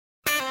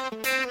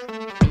This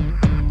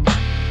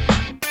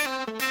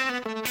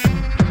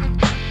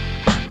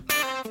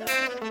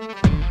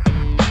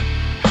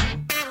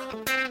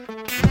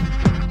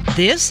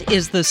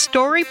is the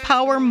Story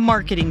Power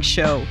Marketing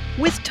Show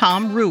with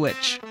Tom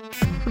Ruwitch.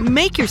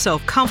 Make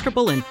yourself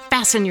comfortable and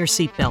fasten your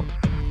seatbelt.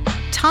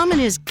 Tom and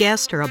his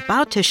guest are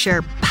about to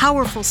share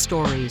powerful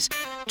stories,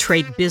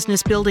 trade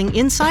business building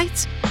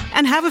insights,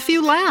 and have a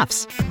few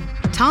laughs.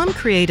 Tom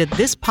created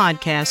this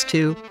podcast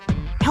to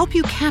help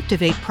you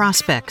captivate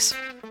prospects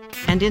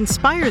and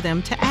inspire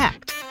them to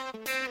act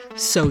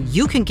so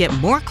you can get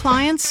more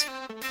clients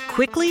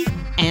quickly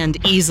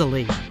and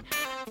easily.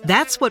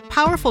 That's what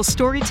powerful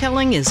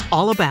storytelling is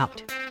all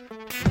about.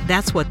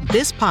 That's what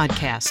this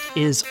podcast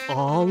is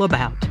all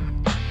about.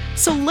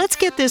 So let's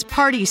get this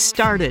party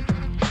started.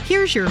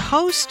 Here's your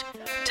host,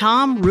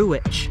 Tom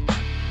Ruwitch.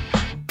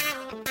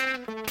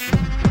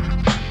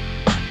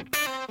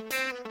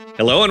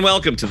 Hello and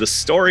welcome to the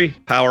Story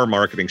Power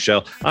Marketing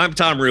Show. I'm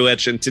Tom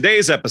Ruwitch, and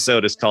today's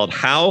episode is called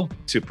How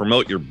to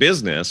Promote Your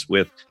Business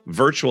with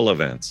Virtual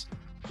Events.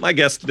 My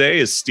guest today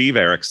is Steve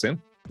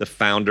Erickson, the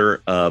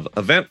founder of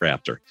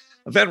EventRaptor.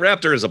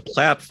 EventRaptor is a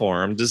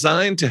platform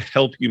designed to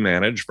help you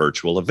manage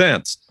virtual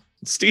events.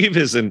 Steve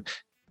is an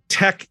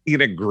tech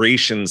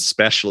integration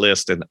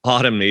specialist and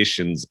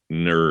automations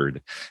nerd.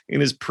 In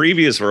his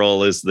previous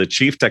role as the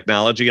chief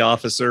technology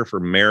officer for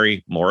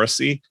Mary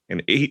Morrissey,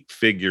 an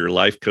 8-figure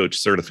life coach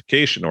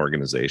certification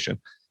organization,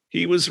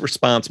 he was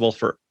responsible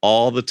for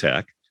all the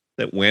tech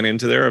that went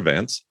into their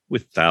events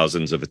with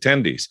thousands of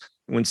attendees.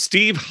 When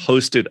Steve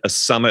hosted a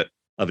summit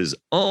of his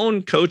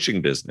own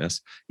coaching business,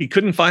 he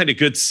couldn't find a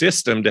good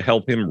system to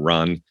help him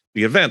run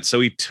the event. So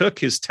he took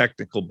his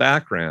technical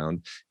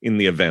background in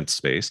the event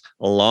space,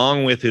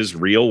 along with his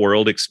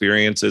real-world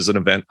experience as an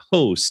event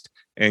host,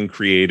 and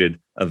created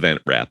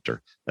EventRaptor,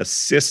 a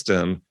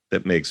system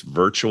that makes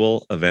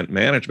virtual event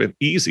management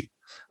easy.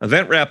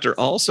 EventRaptor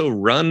also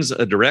runs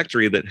a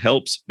directory that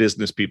helps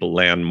business people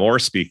land more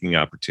speaking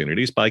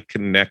opportunities by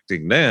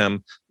connecting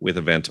them with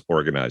event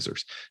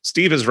organizers.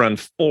 Steve has run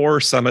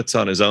 4 summits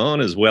on his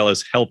own, as well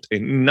as helped a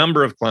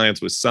number of clients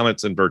with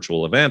summits and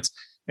virtual events,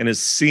 and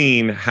has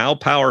seen how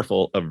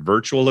powerful a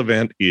virtual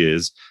event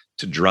is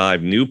to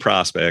drive new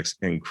prospects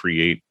and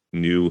create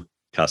new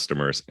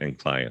customers and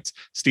clients.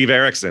 Steve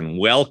Erickson,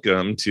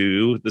 welcome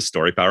to the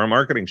Story Power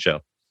Marketing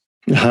Show.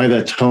 Hi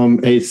there, Tom.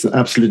 It's an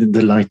absolute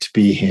delight to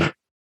be here.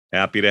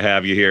 Happy to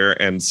have you here.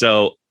 And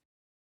so,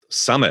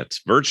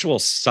 summits, virtual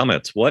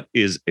summits. What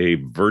is a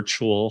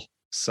virtual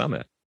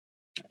summit?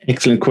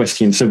 Excellent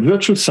question. So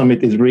virtual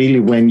summit is really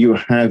when you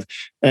have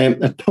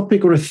a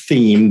topic or a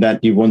theme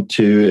that you want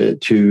to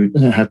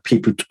have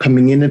people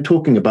coming in and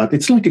talking about.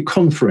 It's like a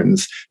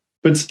conference,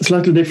 but it's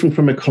slightly different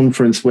from a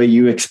conference where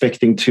you're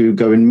expecting to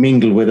go and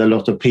mingle with a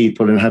lot of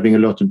people and having a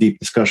lot of deep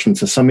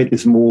discussions. A summit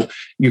is more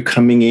you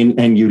coming in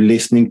and you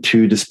listening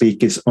to the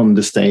speakers on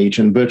the stage.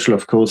 And virtual,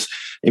 of course,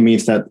 it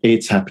means that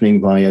it's happening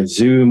via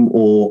Zoom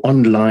or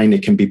online.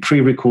 It can be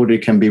pre-recorded,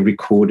 it can be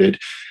recorded.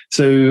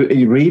 So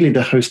really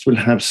the host will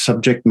have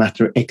subject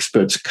matter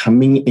experts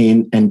coming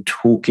in and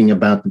talking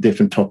about the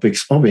different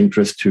topics of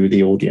interest to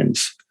the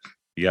audience.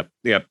 Yep.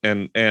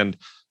 And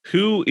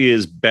who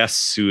is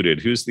best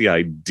suited? What's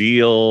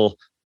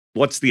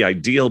the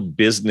ideal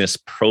business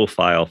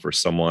profile for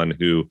someone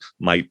who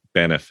might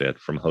benefit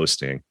from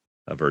hosting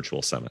a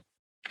virtual summit?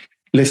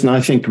 Listen,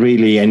 I think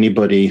really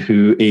anybody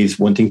who is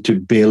wanting to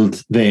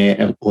build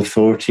their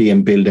authority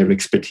and build their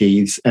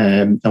expertise,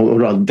 or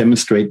rather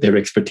demonstrate their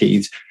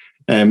expertise,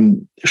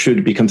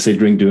 should be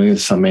considering doing a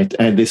summit.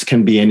 And this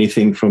can be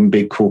anything from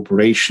big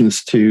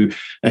corporations to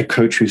a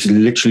coach who's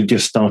literally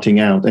just starting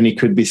out. And it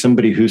could be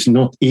somebody who's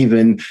not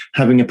even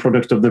having a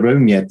product of their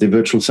own yet. The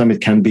virtual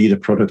summit can be the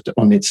product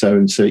on its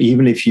own. So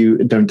even if you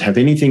don't have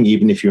anything,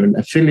 even if you're an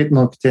affiliate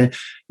marketer,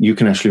 you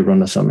can actually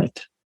run a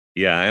summit.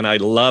 Yeah. And I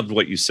loved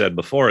what you said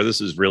before. This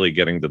is really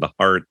getting to the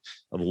heart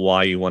of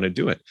why you want to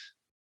do it.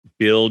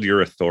 Build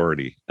your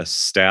authority,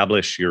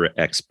 establish your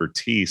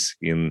expertise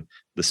in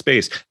the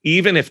space.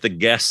 Even if the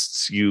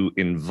guests you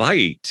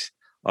invite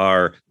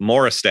are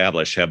more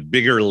established, have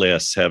bigger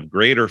lists, have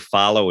greater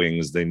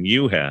followings than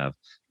you have,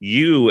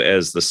 you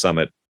as the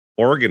summit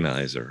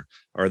organizer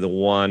are the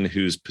one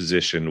who's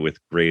positioned with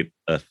great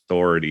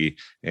authority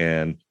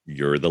and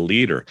you're the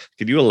leader.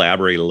 Could you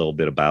elaborate a little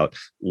bit about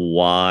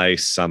why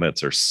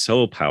summits are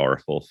so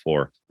powerful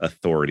for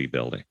authority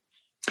building?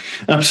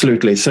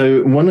 Absolutely.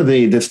 So one of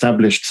the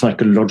established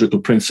psychological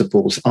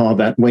principles are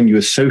that when you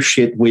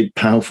associate with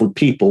powerful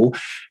people,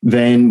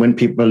 then when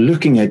people are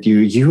looking at you,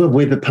 you are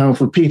with the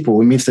powerful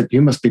people. It means that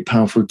you must be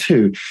powerful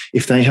too.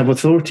 If they have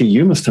authority,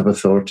 you must have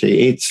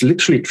authority. It's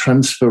literally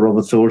transfer of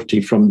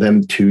authority from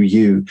them to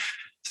you.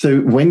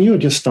 So when you're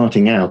just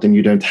starting out and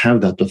you don't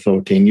have that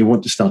authority and you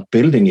want to start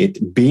building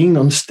it, being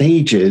on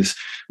stages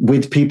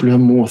with people who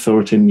have more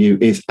authority than you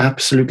is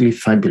absolutely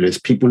fabulous.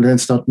 People then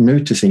start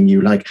noticing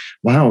you like,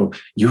 wow,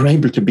 you're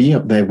able to be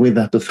up there with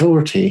that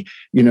authority.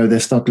 You know, they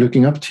start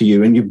looking up to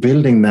you and you're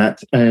building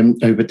that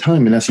over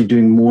time. And as you're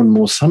doing more and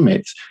more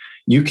summits,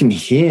 you can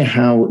hear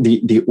how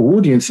the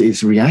audience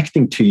is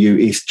reacting to you,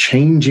 is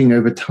changing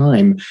over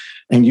time,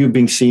 and you're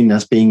being seen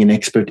as being an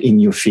expert in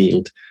your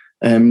field.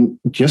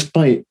 Just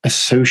by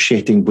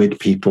associating with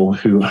people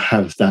who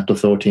have that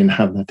authority and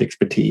have that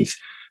expertise.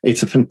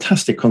 It's a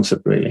fantastic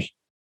concept, really.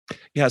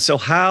 Yeah. So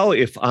how,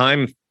 if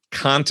I'm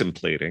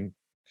contemplating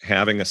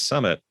having a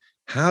summit,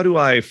 how do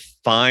I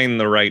find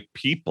the right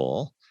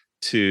people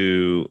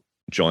to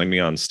join me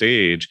on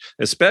stage,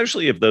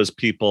 especially if those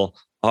people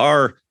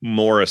are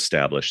more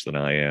established than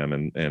I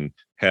am and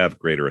have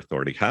greater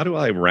authority? How do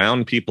I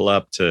round people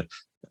up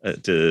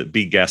to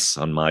be guests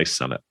on my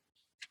summit?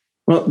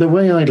 Well, the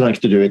way I'd like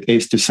to do it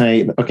is to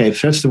say, okay,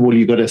 first of all,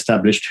 you've got to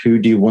establish who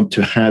do you want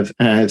to have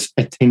as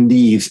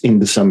attendees in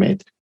the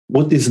summit.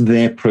 What is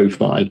their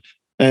profile?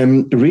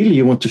 Really,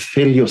 you want to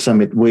fill your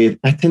summit with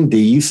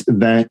attendees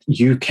that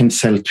you can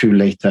sell to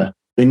later.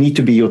 They need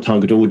to be your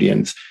target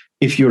audience.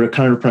 If you're a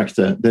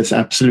chiropractor, there's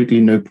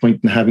absolutely no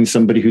point in having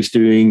somebody who's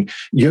doing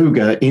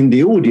yoga in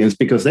the audience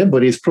because their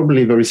body is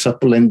probably very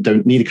supple and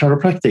don't need a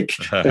chiropractic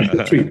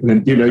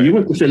treatment. You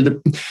want to fill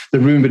the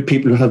room with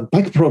people who have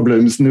back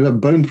problems and who have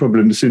bone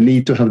problems who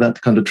need to have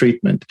that kind of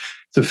treatment.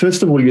 So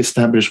first of all, you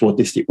establish what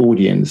is the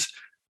audience.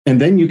 And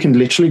then you can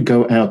literally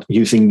go out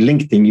using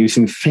LinkedIn,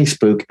 using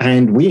Facebook,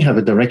 and we have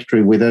a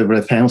directory with over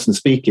 1,000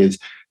 speakers.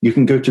 You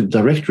can go to the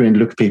directory and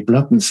look people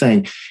up and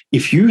saying,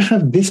 if you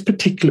have this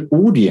particular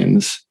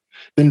audience,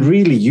 then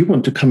really you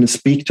want to come and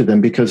speak to them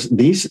because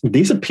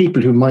these are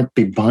people who might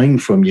be buying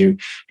from you.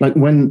 Like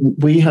when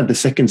we had the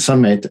second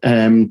summit,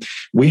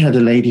 we had a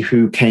lady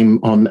who came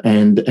on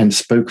and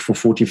spoke for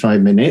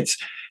 45 minutes.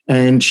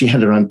 And she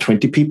had around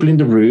 20 people in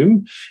the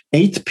room.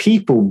 8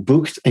 people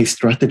booked a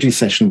strategy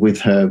session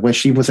with her where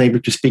she was able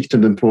to speak to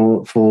them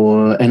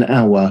for an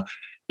hour.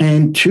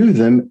 And 2 of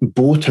them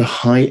bought a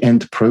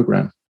high-end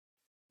program.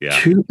 Yeah.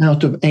 2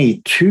 out of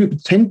 8,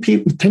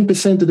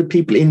 10% of the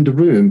people in the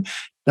room,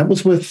 that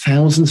was worth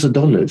thousands of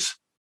dollars.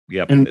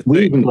 Yep. And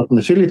we even got an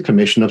affiliate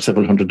commission of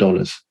several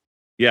 $100s.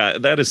 Yeah,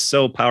 that is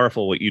so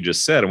powerful what you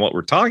just said. And what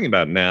we're talking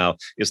about now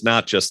is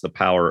not just the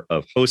power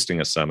of hosting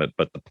a summit,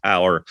 but the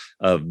power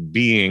of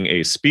being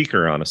a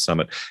speaker on a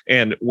summit.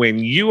 And when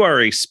you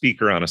are a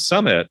speaker on a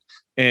summit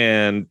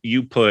and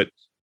you put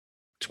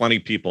 20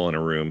 people in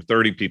a room,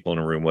 30 people in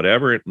a room,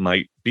 whatever it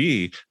might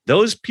be,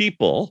 those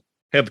people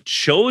have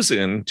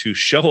chosen to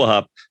show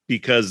up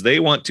because they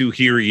want to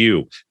hear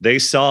you. They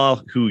saw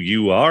who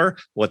you are,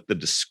 what the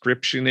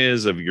description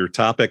is of your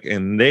topic,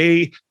 and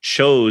they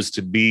chose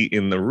to be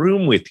in the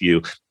room with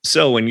you.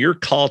 So when your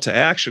call to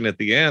action at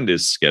the end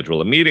is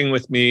schedule a meeting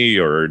with me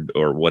or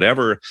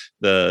whatever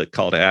the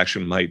call to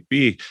action might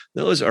be,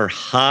 those are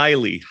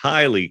highly,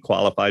 highly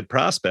qualified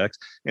prospects.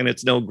 And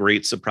it's no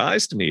great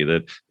surprise to me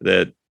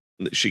that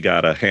she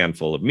got a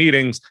handful of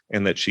meetings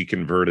and that she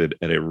converted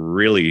at a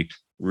really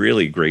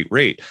great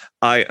rate.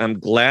 I'm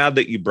glad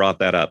that you brought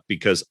that up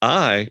because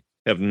I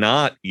have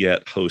not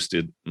yet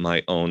hosted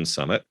my own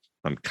summit.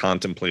 I'm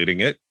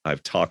contemplating it.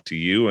 I've talked to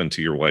you and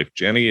to your wife,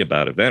 Jenny,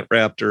 about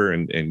EventRaptor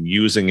and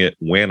using it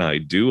when I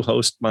do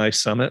host my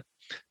summit.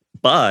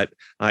 But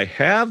I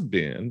have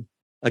been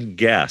a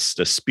guest,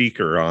 a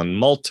speaker on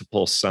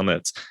multiple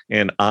summits,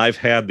 and I've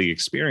had the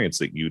experience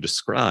that you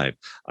describe.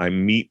 I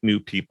meet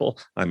new people.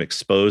 I'm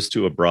exposed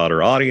to a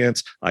broader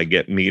audience. I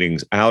get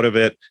meetings out of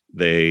it.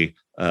 They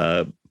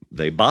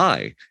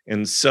buy.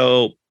 And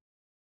so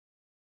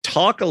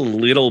talk a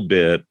little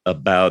bit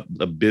about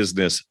the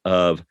business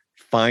of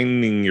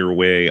finding your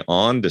way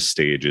onto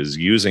stages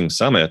using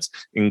summits,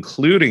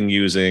 including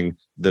using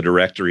the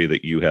directory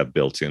that you have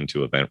built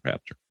into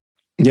EventRaptor.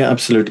 Yeah,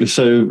 absolutely.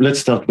 So let's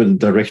start with the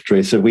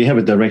directory. So we have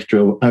a directory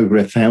of over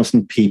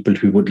 1,000 people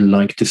who would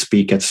like to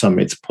speak at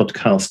summits,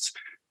 podcasts,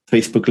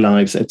 Facebook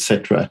Lives,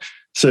 etc.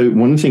 So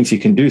one of the things you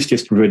can do is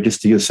just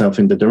register yourself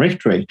in the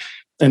directory.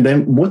 And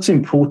then what's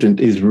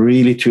important is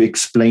really to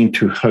explain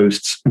to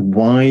hosts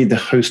why the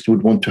host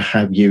would want to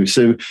have you.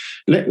 So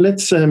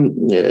let's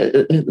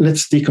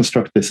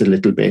deconstruct this a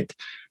little bit.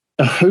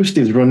 A host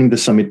is running the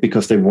summit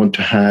because they want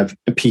to have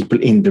people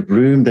in the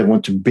room. They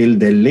want to build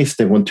their list.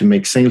 They want to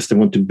make sales. They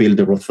want to build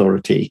their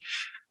authority.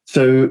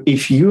 So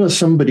if you are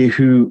somebody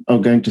who are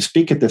going to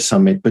speak at the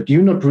summit, but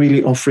you're not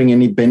really offering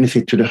any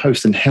benefit to the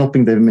host and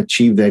helping them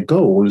achieve their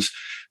goals,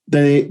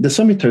 the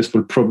summit host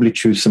will probably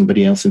choose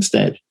somebody else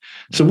instead.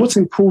 So what's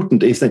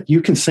important is that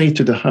you can say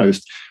to the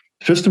host,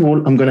 first of all,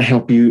 I'm going to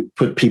help you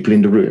put people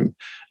in the room.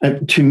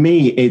 To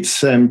me, it's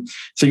so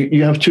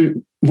you have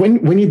to,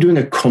 when you're doing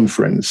a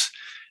conference,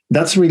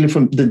 that's really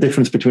from the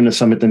difference between a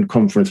summit and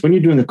conference. When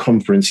you're doing a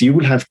conference, you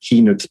will have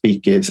keynote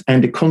speakers,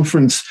 and the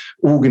conference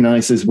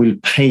organizers will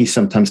pay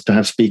sometimes to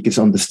have speakers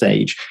on the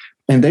stage.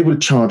 And they will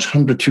charge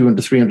 $100, $200,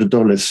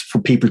 $300 for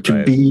people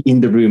to be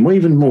in the room, or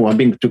even more. I've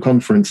been to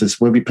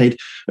conferences where we paid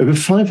over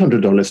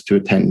 $500 to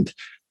attend.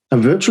 A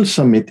virtual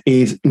summit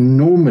is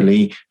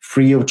normally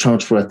free of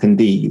charge for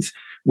attendees,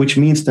 which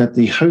means that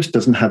the host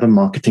doesn't have a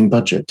marketing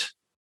budget,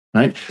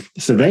 right?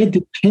 So they're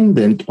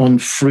dependent on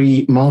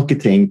free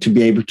marketing to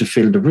be able to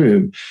fill the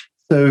room.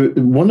 So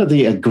one of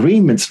the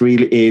agreements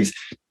really is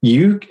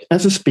you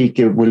as a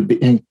speaker will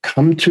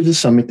come to the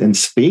summit and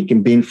speak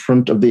and be in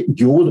front of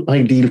your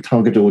ideal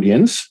target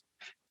audience.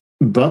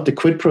 But the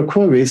quid pro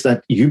quo is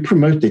that you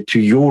promote it to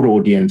your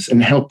audience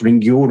and help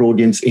bring your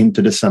audience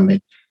into the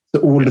summit.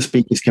 So all the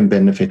speakers can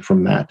benefit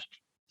from that.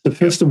 So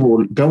first of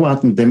all, go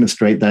out and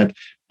demonstrate that,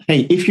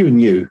 hey, if you're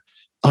new,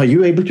 are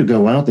you able to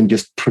go out and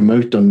just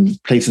promote on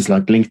places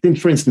like LinkedIn?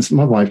 For instance,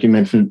 my wife, you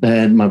mentioned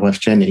my wife,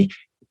 Jenny,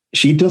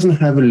 she doesn't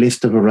have a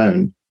list of her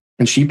own.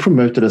 And she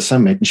promoted a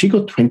summit and she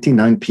got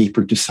 29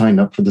 people to sign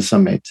up for the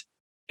summit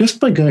just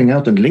by going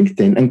out on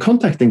LinkedIn and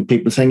contacting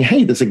people saying,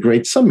 hey, there's a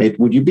great summit.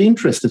 Would you be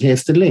interested?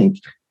 Here's the link.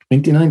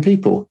 29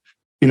 people.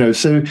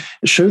 So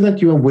show that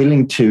you are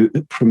willing to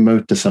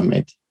promote the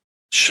summit.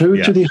 Show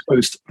to the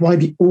host why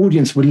the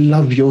audience will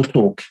love your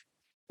talk.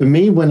 For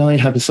me, when I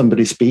have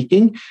somebody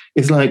speaking,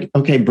 it's like,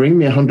 okay, bring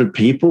me 100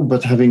 people,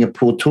 but having a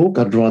poor talk,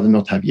 I'd rather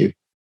not have you.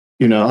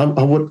 I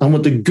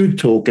want a good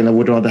talk, and I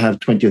would rather have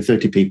 20 or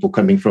 30 people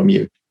coming from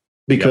you,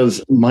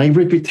 because my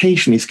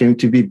reputation is going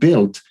to be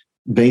built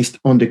based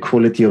on the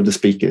quality of the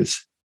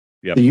speakers.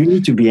 So you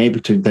need to be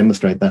able to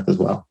demonstrate that as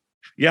well.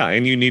 Yeah,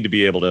 and you need to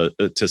be able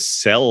to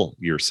sell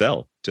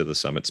yourself to the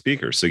summit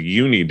speaker. So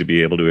you need to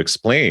be able to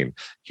explain,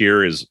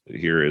 here is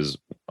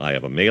I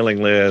have a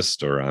mailing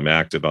list, or I'm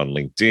active on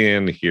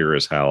LinkedIn. Here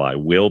is how I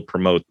will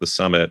promote the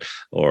summit,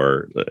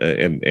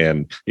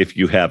 and if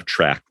you have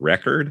track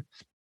record,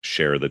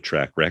 share the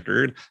track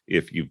record.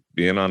 If you've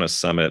been on a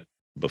summit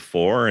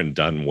before and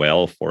done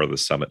well for the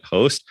summit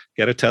host,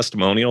 get a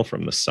testimonial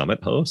from the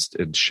summit host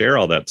and share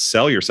all that.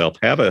 Sell yourself.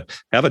 Have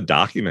a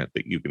document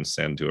that you can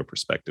send to a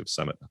prospective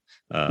summit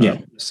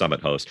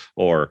host,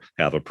 or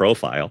have a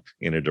profile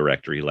in a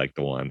directory like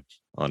the one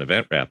on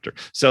EventRaptor.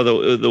 So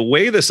the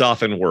way this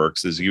often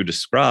works, as you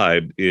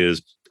described,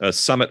 is a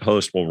summit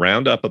host will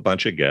round up a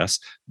bunch of guests.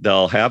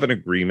 They'll have an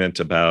agreement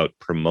about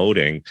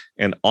promoting,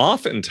 and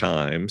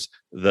oftentimes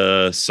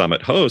the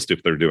summit host,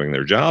 if they're doing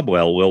their job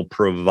well, will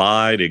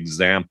provide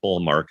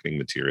example marketing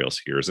materials.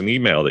 Here's an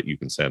email that you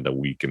can send a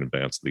week in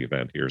advance of the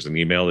event. Here's an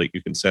email that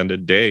you can send a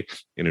day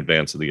in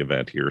advance of the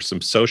event. Here's some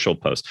social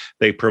posts.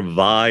 They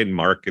provide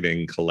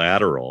marketing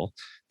collateral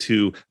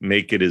to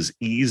make it as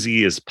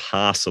easy as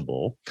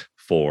possible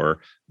for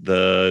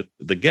the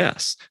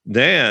guests.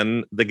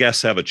 Then the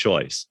guests have a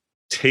choice.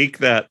 Take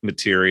that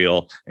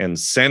material and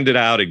send it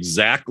out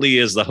exactly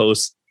as the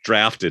host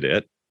drafted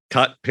it,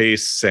 cut,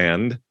 paste,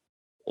 send,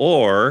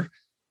 or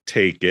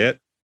take it,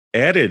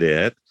 edit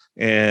it,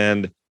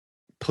 and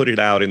put it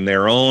out in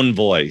their own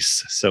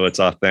voice. So it's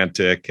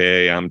authentic.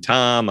 Hey, I'm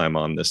Tom, I'm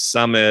on this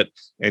summit.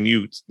 And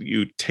you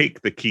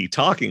take the key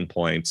talking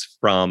points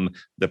from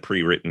the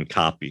pre-written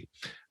copy.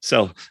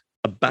 So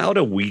about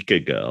a week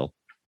ago,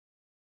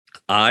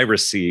 I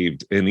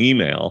received an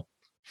email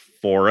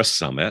for a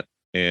summit,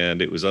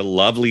 and it was a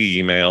lovely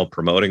email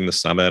promoting the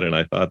summit. And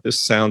I thought, this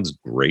sounds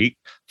great.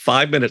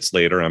 5 minutes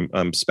later,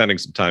 I'm spending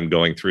some time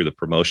going through the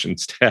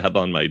promotions tab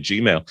on my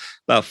Gmail.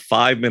 About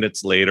 5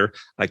 minutes later,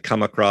 I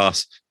come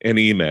across an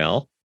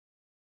email,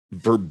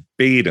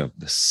 verbatim,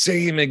 the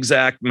same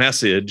exact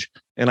message.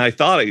 And I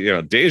thought,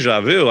 deja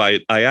vu. I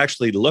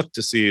actually looked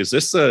to see, is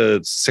this the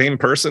same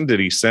person? Did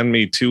he send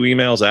me 2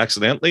 emails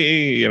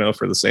accidentally,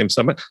 for the same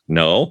summit?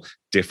 No,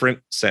 different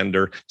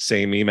sender,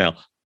 same email.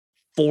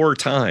 4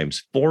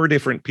 times, 4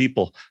 different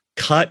people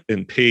cut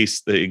and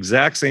paste the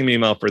exact same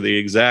email for the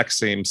exact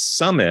same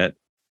summit.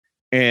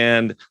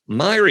 And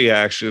my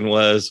reaction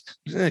was,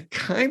 it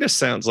kind of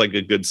sounds like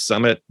a good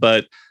summit,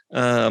 but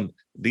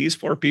these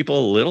 4 people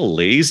a little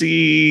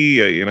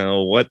lazy.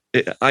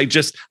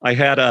 I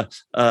had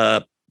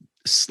a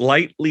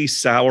slightly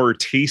sour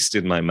taste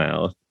in my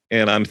mouth.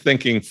 And I'm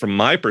thinking, from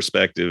my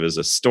perspective as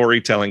a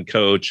storytelling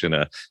coach and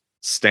a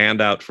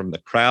standout from the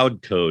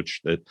crowd coach,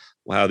 that,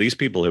 wow, these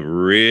people have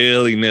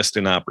really missed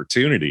an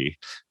opportunity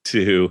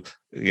to,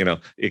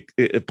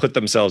 put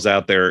themselves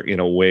out there in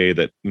a way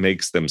that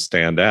makes them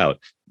stand out.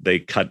 They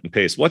cut and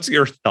paste. What's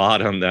your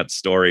thought on that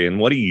story? And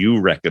what do you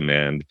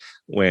recommend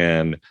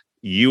when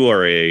you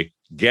are a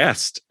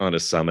guest on a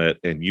summit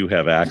and you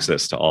have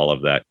access to all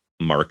of that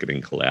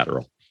marketing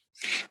collateral?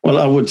 Well,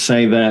 I would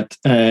say that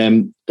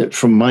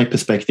from my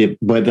perspective,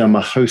 whether I'm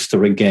a host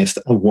or a guest,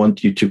 I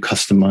want you to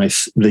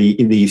customize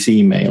these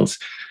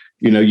emails.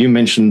 You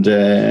mentioned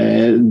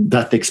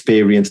that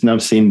experience. And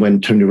I've seen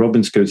when Tony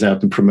Robbins goes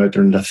out and promotes,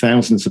 and there are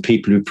thousands of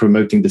people who are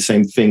promoting the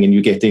same thing, and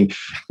you're getting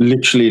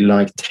literally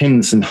like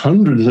tens and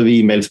hundreds of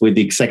emails with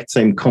the exact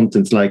same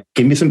content. Like,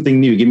 give me something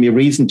new. Give me a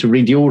reason to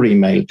read your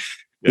email.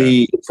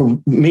 Yeah. For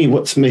me,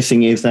 what's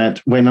missing is that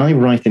when I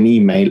write an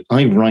email,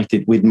 I write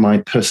it with my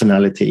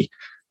personality.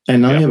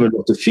 And I have a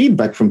lot of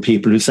feedback from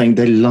people who are saying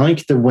they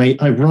like the way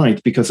I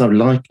write because I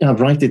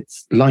write it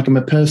like I'm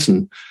a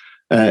person,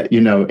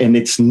 and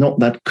it's not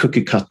that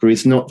cookie cutter.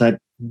 It's not that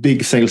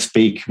big sales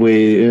speak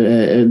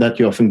that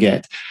you often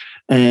get,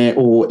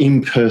 or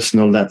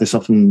impersonal. That is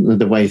often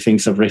the way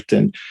things are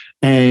written.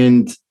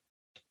 And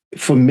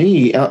for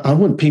me, I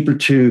want people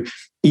to,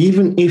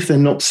 even if they're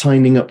not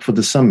signing up for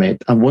the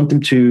summit, I want them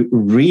to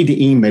read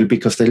the email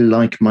because they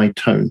like my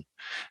tone.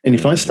 And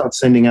if I start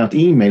sending out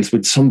emails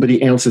with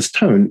somebody else's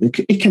tone,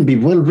 it can be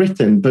well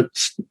written, but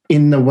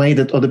in a way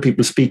that other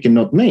people speak and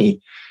not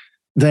me,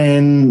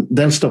 then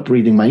they'll stop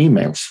reading my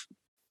emails.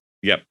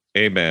 Yep.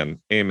 Amen.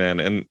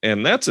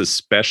 And that's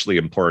especially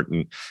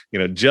important.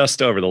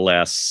 Just over the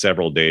last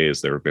several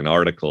days, there have been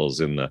articles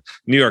in the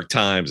New York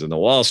Times and the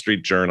Wall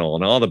Street Journal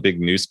and all the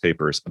big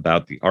newspapers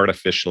about the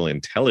artificial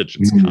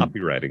intelligence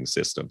copywriting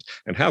systems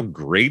and how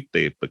great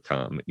they've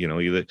become.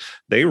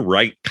 They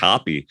write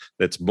copy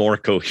that's more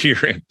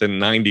coherent than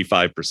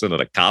 95% of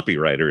the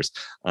copywriters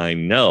I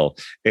know.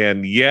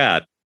 And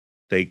yet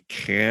they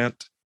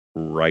can't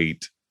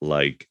write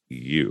like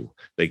you.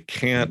 They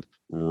can't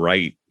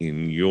write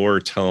in your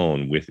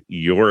tone, with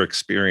your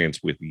experience,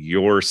 with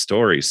your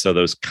story. So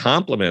those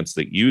compliments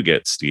that you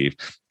get, Steve,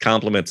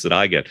 compliments that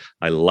I get,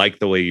 I like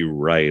the way you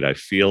write. I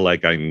feel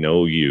like I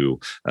know you.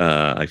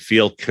 I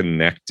feel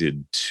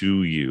connected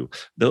to you.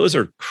 Those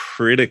are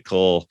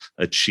critical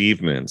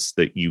achievements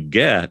that you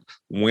get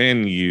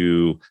when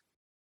you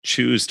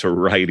choose to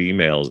write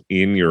emails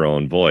in your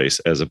own voice,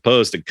 as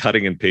opposed to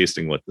cutting and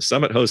pasting what the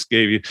Summit host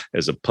gave you,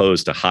 as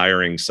opposed to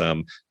hiring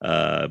some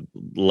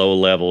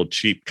low-level,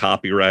 cheap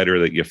copywriter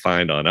that you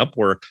find on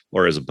Upwork,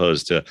 or as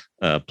opposed to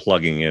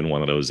plugging in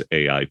one of those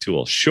AI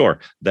tools. Sure,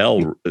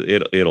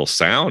 it'll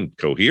sound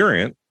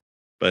coherent,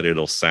 but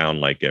it'll sound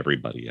like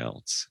everybody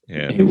else.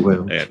 And it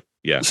will.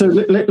 Yeah. So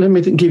let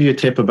me give you a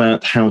tip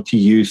about how to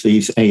use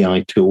these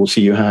AI tools.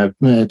 So you have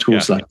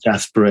tools like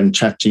Jasper and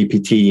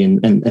ChatGPT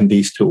and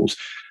these tools.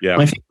 Yeah.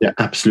 I think they're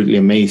absolutely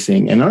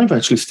amazing. And I've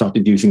actually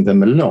started using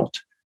them a lot.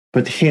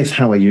 But here's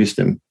how I use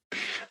them.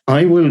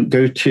 I will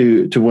go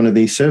to one of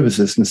these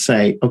services and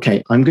say,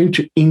 okay, I'm going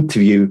to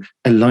interview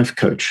a life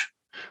coach.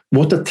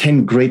 What are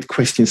 10 great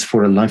questions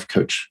for a life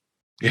coach?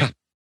 Yeah.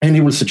 And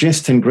he will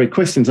suggest 10 great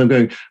questions. I'm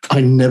going,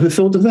 I never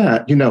thought of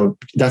that.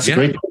 That's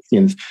great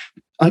questions.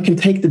 I can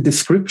take the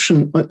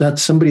description that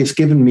somebody has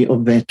given me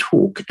of their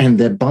talk and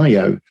their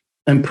bio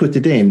and put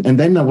it in. And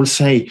then I will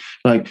say,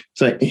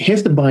 so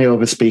here's the bio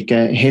of a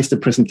speaker. Here's the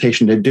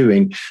presentation they're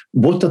doing.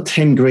 What are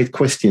 10 great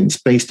questions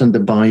based on the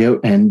bio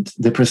and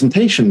the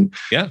presentation?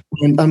 Yeah.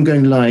 And I'm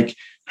going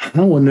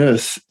how on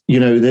earth,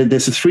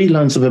 there's 3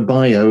 lines of a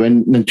bio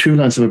and 2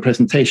 lines of a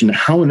presentation.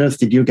 How on earth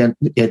did you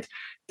get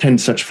 10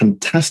 such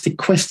fantastic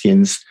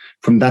questions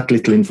from that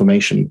little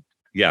information?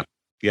 Yeah.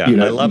 Yeah,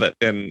 I love it.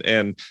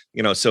 And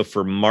so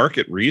for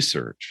market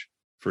research,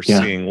 for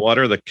seeing what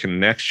are the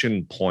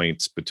connection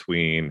points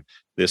between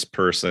this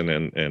person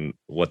and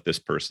what this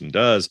person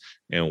does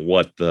and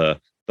what the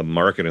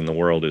market in the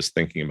world is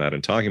thinking about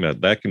and talking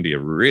about, that can be a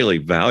really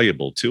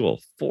valuable tool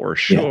for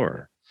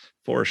sure.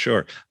 For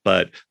sure.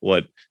 But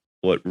what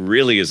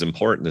really is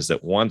important is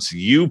that once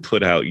you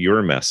put out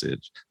your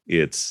message,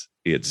 it's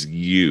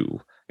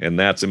you. And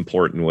that's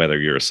important whether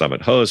you're a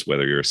Summit host,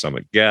 whether you're a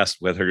Summit guest,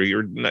 whether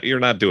you're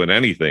not doing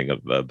anything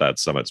about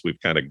Summits. We've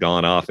kind of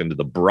gone off into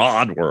the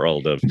broad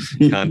world of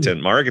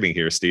content marketing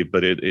here, Steve,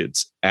 but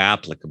it's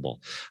applicable.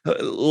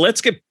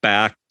 Let's get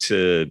back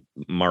to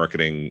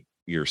marketing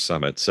your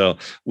Summit. So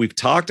we've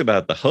talked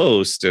about the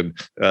host and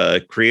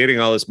creating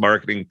all this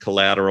marketing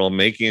collateral,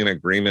 making an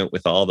agreement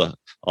with all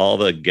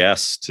the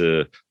guests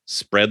to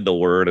spread the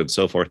word and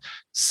so forth.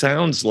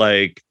 Sounds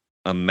like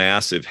a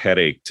massive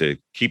headache to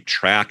keep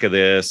track of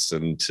this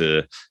and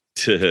to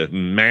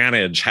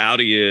manage. How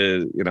do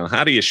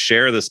you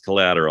share this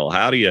collateral?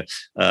 How do you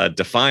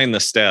define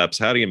the steps?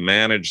 How do you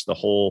manage the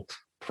whole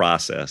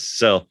process?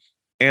 So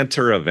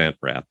enter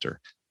EventRaptor.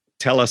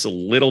 Tell us a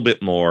little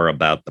bit more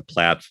about the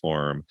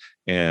platform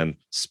and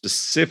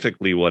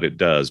specifically what it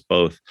does,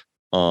 both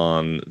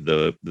on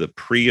the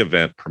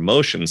pre-event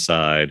promotion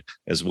side,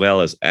 as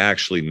well as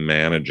actually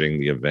managing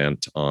the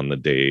event on the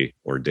day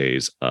or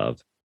days of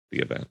the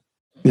event.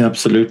 Yeah,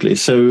 absolutely.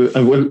 So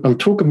I'll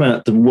talk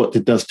about what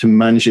it does to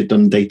manage it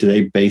on a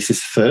day-to-day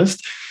basis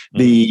first.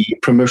 The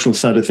promotional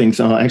side of things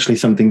are actually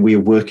something we are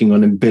working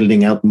on and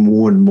building out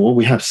more and more.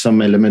 We have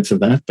some elements of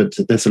that, but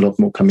there's a lot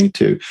more coming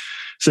too.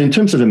 So in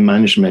terms of the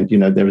management,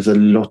 there is a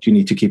lot you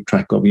need to keep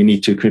track of. You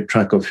need to keep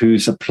track of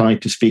who's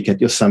applied to speak at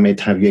your summit.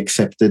 Have you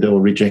accepted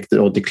or rejected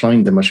or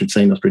declined them? I should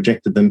say, not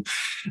rejected them,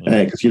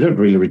 because you don't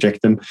really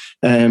reject them.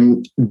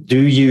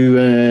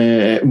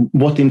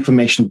 What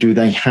information do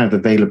they have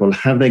available?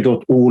 Have they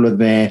got all of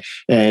their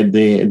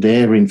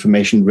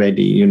information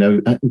ready?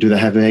 Do they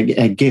have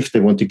a gift they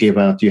want to give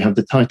out? Do you have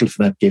the title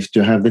for that gift? Do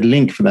you have the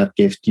link for that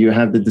gift? Do you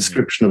have the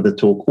description of the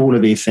talk? All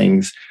of these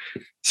things.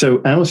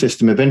 So our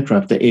system,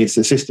 EventRaptor, is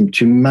a system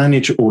to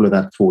manage all of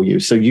that for you.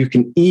 So you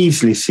can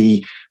easily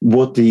see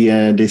what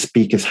the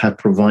speakers have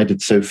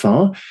provided so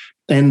far.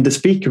 And the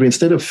speaker,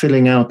 instead of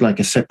filling out like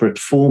a separate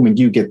form and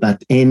you get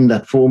that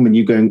form and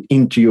you go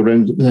into your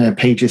own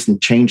pages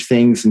and change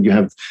things, and you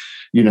have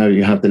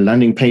the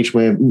landing page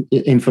where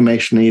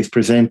information is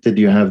presented.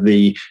 You have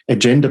the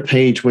agenda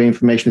page where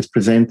information is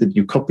presented.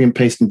 You copy and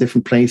paste in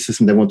different places,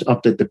 and they want to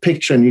update the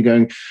picture, and you're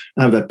going to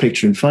have that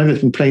picture in 5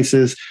 different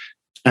places.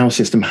 Our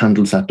system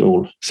handles that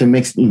all, so it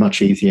makes it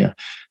much easier.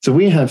 So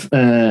we have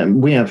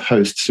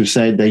hosts who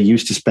say they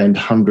used to spend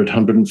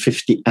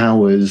 150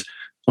 hours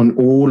on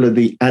all of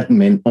the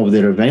admin of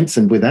their events.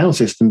 And with our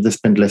system, they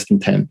spend less than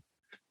 10.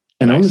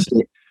 And Nice.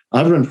 honestly,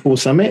 I've run 4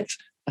 summits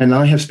and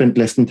I have spent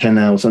less than 10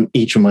 hours on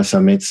each of my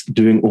summits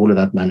doing all of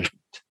that management.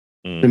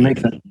 It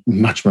makes that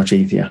much, much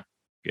easier.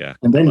 Yeah,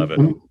 And then, I love it.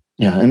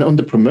 and on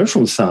the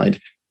promotional side,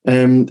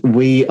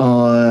 we're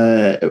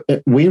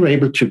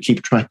able to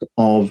keep track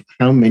of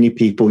how many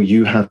people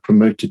you have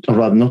promoted, or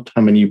rather not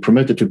how many you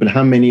promoted to, but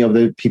how many of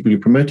the people you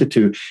promoted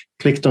to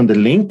clicked on the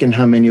link and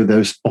how many of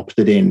those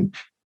opted in.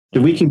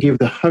 So we can give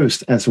the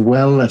host as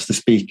well as the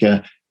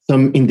speaker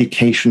some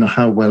indication of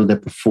how well they're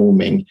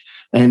performing.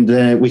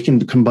 And we can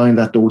combine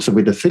that also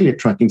with affiliate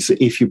tracking. So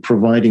if you're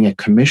providing a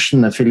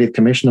commission, affiliate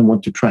commission, and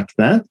want to track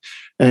that,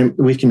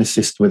 we can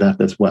assist with that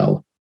as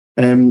well.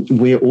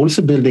 We're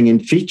also building in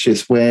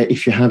features where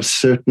if you have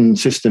certain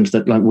systems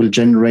that will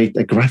generate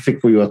a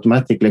graphic for you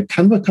automatically,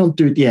 Canva can't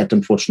do it yet,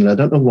 unfortunately. I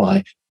don't know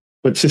why.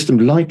 But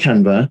systems like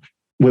Canva,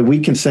 where we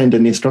can send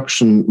an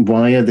instruction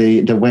via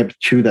the web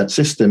to that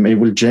system, it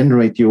will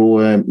generate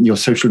your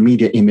social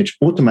media image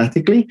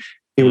automatically.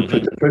 It will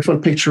put the profile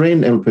picture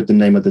in, it will put the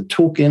name of the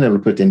talk in, it will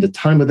put in the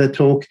time of the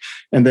talk,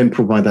 and then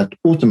provide that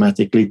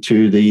automatically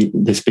to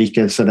the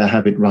speaker so they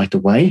have it right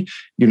away.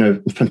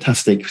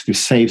 Fantastic. You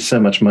save so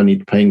much money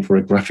paying for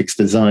a graphics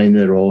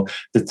designer or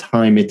the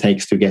time it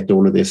takes to get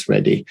all of this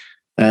ready.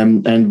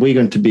 And we're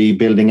going to be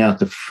building out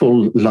the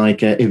full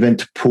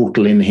event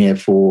portal in here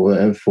for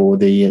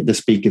the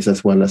speakers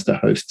as well as the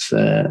hosts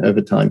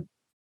over time.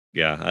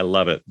 Yeah, I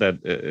love it.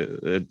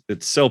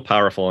 It's so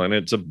powerful, and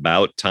it's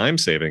about time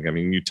saving. I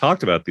mean, you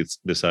talked about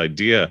this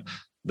idea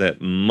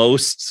that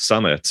most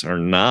summits are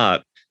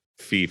not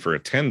fee for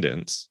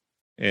attendance,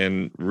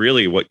 and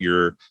really what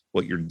you're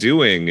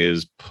doing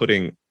is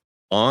putting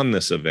on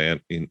this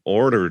event in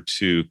order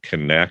to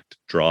connect,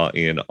 draw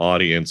in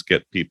audience,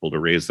 get people to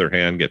raise their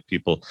hand, get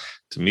people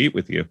to meet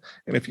with you.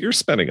 And if you're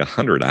spending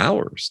 100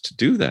 hours to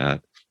do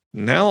that,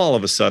 now all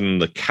of a sudden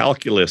the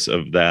calculus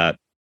of that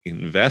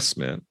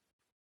investment,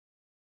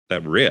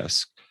 that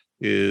risk,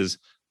 is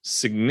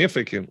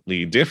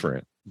significantly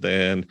different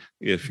than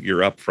if your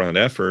upfront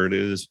effort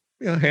is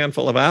a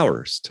handful of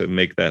hours to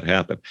make that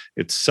happen.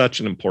 It's such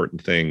an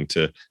important thing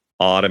to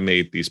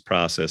automate these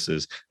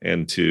processes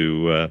and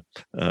to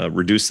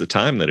reduce the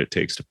time that it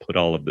takes to put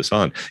all of this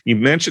on. You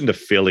mentioned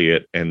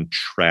affiliate and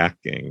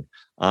tracking.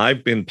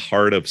 I've been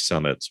part of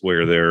summits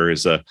where there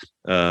is a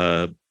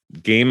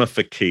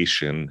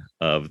gamification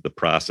of the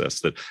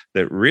process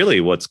that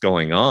really what's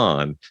going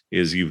on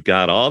is you've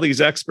got all these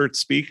expert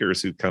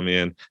speakers who come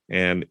in,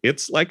 and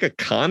it's like a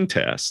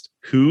contest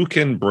who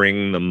can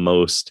bring the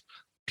most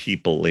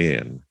people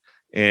in.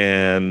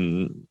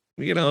 And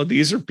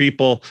these are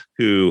people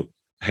who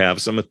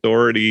have some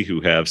authority, who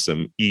have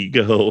some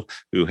ego,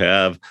 who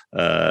have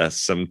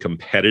some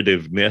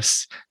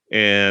competitiveness.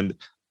 And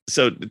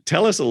so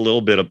tell us a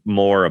little bit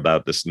more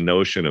about this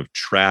notion of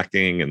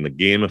tracking and the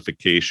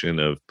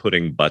gamification of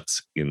putting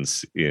butts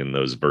in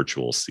those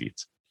virtual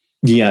seats.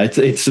 Yeah,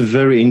 it's a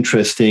very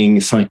interesting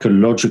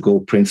psychological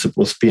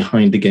principles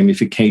behind the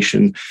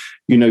gamification.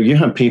 You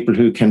have people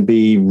who can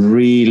be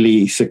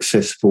really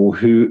successful,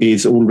 who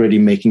is already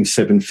making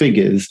 7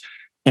 figures,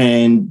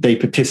 and they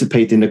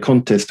participate in a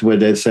contest where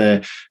there's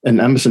an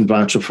Amazon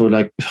voucher for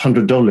like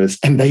 $100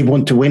 and they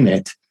want to win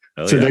it.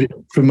 They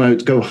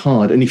promote, go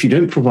hard. And if you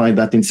don't provide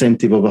that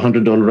incentive of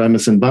 $100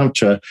 Amazon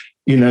voucher,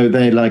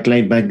 they're like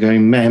laid back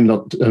going, man,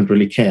 don't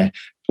really care.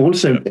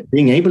 Also,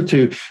 being able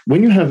to,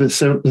 when you have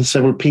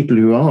several people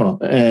who are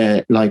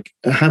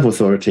have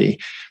authority,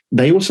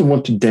 they also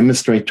want to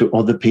demonstrate to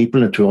other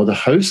people and to other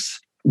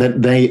hosts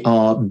that they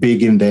are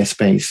big in their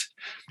space.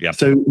 Yep.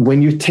 So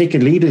when you take a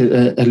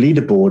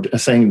leaderboard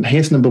saying,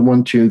 here's number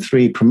 1, 2, and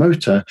 3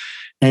 promoter,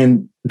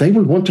 and they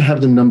will want to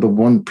have the number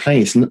 1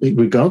 place,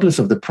 regardless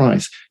of the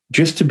price,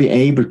 just to be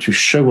able to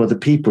show other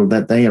people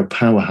that they are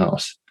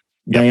powerhouse.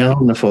 Yep. They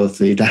are an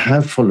authority, they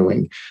have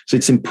following. So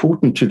it's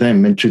important to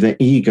them and to their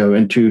ego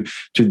and to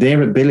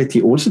their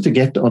ability also to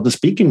get other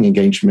speaking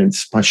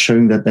engagements by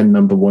showing that they're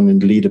number 1 in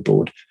the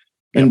leaderboard.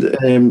 And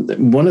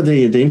one of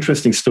the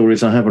interesting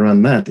stories I have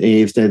around that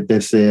is that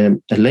there's a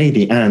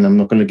lady, Anne, I'm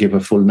not going to give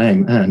her full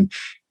name, Anne.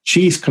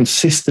 She's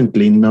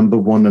consistently number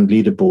 1 on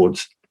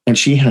leaderboards, and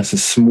she has a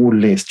small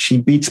list.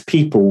 She beats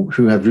people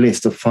who have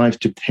lists of 5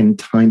 to 10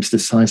 times the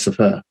size of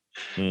her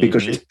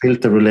because she's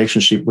built a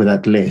relationship with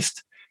that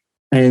list.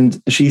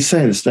 And she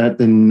says that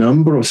the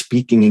number of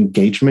speaking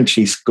engagements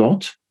she's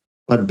got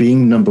by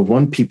being number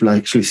 1, people are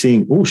actually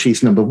seeing, oh,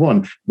 she's number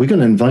 1. We're going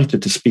to invite her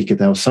to speak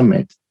at our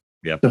summit.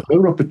 Yep. So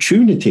her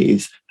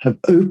opportunities have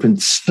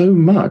opened so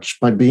much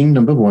by being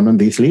number 1 on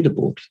these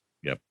leaderboards.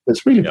 Yep.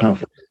 It's really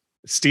powerful.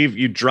 Steve,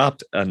 you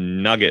dropped a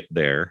nugget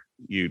there.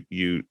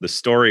 The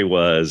story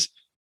was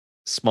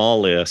small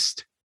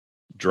list,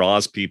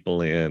 draws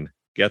people in,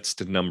 gets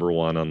to number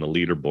 1 on the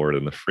leaderboard.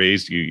 And the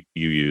phrase you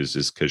use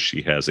is because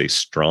she has a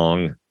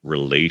strong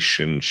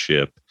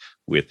relationship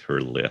with her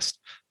list.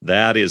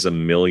 That is $1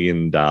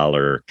 million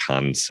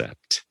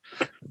concept.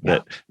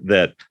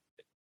 That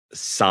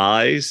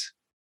size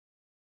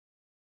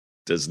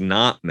does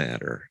not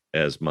matter.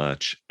 as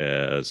much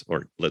as,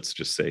 or let's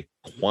just say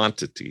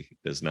quantity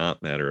does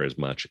not matter as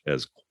much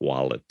as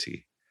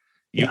quality.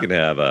 You can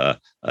have a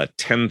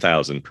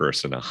 10,000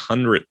 person,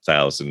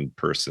 100,000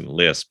 person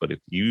list, but if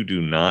you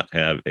do not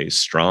have a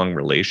strong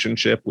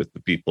relationship with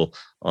the people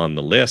on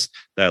the list,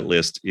 that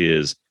list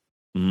is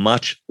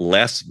much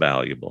less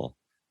valuable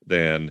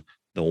than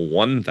the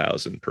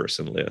 1,000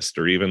 person list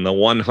or even the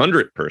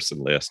 100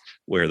 person list,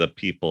 where the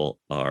people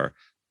are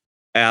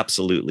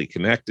absolutely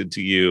connected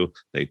to you.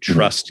 They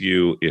trust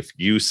you. If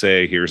you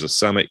say, here's a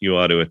summit you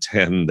ought to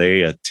attend,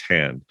 they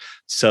attend.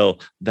 So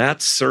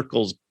that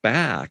circles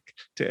back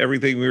to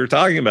everything we were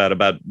talking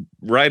about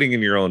writing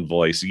in your own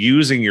voice,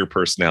 using your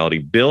personality,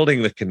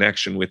 building the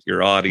connection with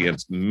your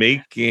audience,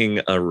 making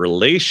a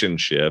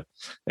relationship,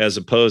 as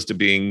opposed to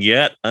being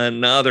yet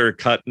another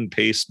cut and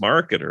paste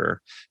marketer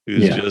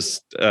who's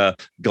just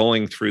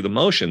going through the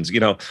motions.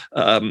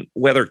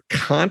 Whether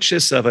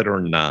conscious of it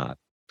or not,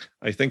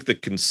 I think the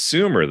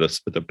consumer,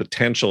 the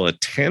potential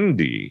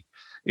attendee,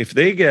 if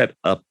they get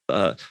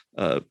a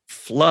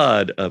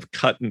flood of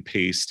cut and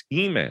paste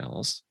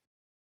emails,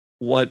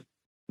 what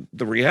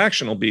the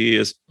reaction will be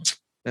is,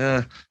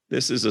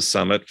 this is a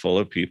summit full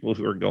of people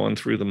who are going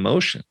through the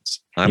motions.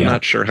 I'm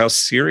not sure how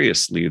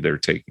seriously they're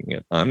taking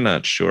it. I'm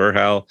not sure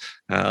how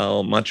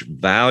much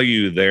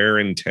value they're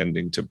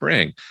intending to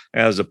bring,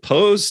 as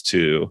opposed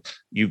to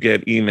you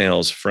get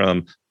emails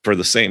for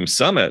the same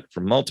summit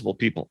from multiple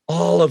people,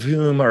 all of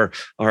whom are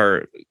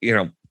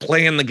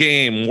playing the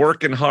game,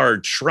 working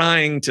hard,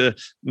 trying to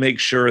make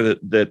sure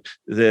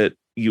that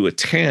you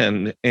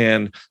attend,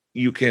 and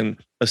you can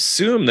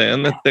assume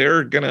then that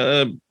they're going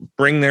to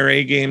bring their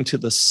A game to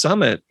the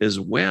summit as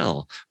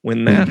well.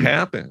 When that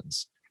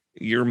happens,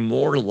 you're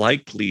more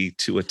likely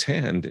to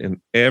attend, and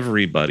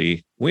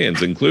everybody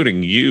wins,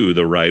 including you,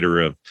 the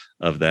writer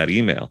of that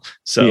email.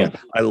 So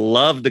I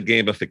love the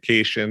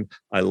gamification.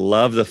 I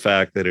love the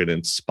fact that it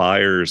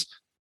inspires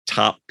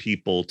top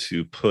people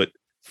to put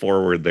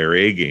forward their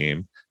A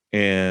game.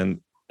 And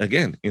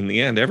again, in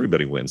the end,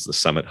 everybody wins. The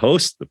summit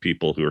host, the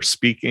people who are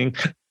speaking,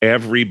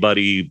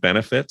 everybody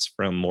benefits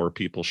from more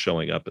people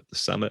showing up at the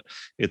summit.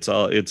 It's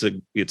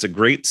a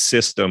great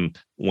system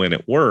when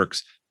it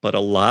works, but a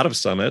lot of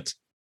summits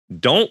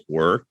don't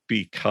work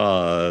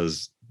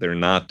because they're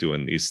not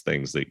doing these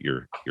things that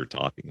you're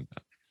talking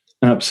about.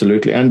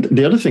 Absolutely. And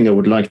the other thing I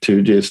would like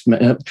to just,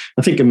 I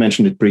think I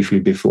mentioned it briefly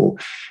before.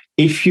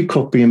 If you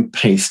copy and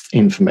paste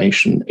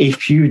information,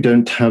 if you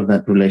don't have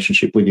that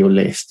relationship with your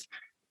list,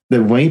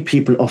 the way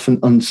people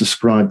often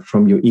unsubscribe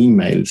from your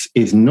emails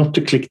is not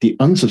to click the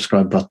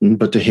unsubscribe button,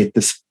 but to hit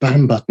the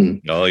spam button.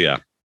 Oh, yeah.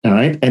 All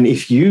right. And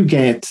if you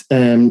get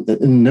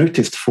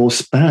noticed for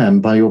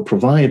spam by your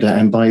provider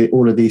and by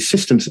all of these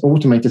systems,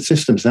 automated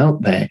systems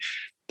out there,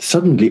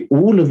 suddenly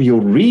all of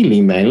your real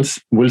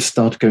emails will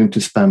start going to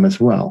spam as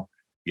well.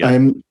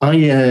 Yeah.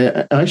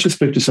 I actually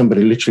spoke to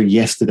somebody literally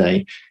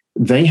yesterday.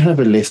 They have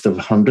a list of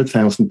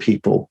 100,000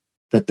 people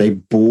that they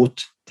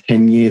bought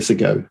 10 years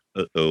ago.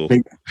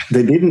 They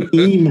didn't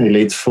email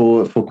it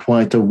for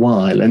quite a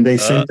while, and they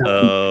sent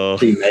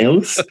out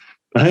emails,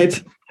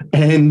 right?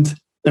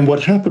 And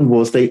what happened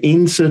was they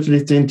inserted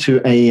it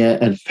into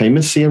a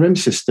famous CRM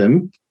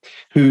system,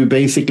 who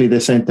basically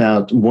they sent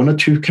out 1 or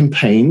 2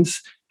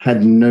 campaigns,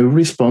 had no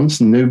response,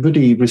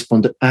 nobody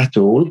responded at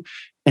all,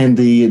 and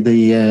the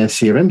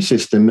CRM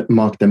system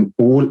marked them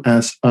all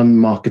as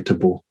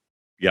unmarketable.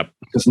 Yep.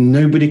 Because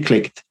nobody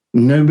clicked,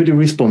 nobody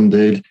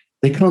responded.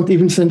 They can't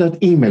even send out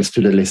emails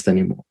to the list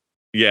anymore.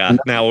 Yeah.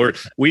 Now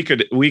we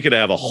could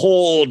have a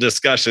whole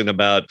discussion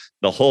about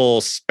the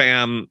whole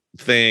spam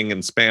thing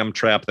and spam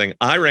trap thing.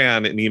 I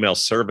ran an email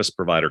service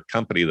provider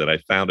company that I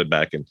founded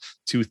back in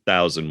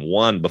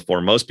 2001,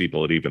 before most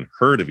people had even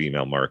heard of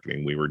email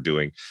marketing.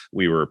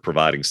 We were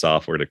providing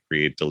software to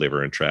create,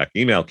 deliver, and track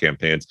email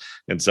campaigns.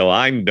 And so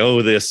I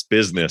know this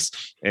business,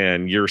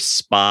 and you're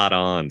spot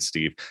on,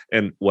 Steve.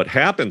 And what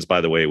happens,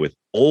 by the way, with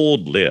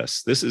old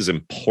lists, this is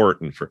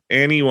important for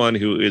anyone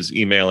who is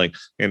emailing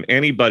and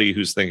anybody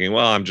who's thinking,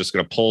 well, I'm just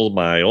going to pull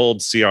my old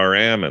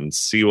CRM and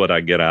see what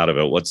I get out of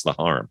it. What's the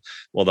harm?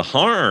 Well, the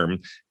harm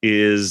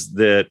is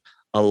that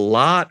a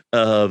lot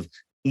of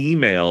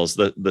emails,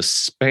 the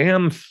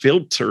spam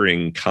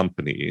filtering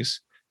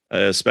companies,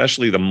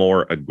 especially the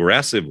more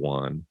aggressive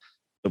ones,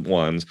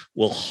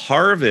 will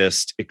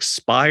harvest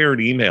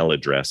expired email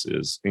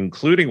addresses,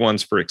 including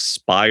ones for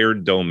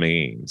expired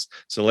domains.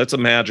 So let's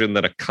imagine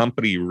that a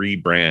company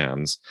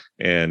rebrands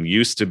and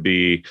used to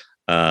be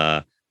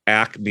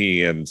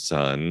Acme and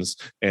Sons,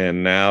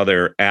 and now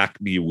they're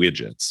Acme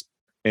Widgets.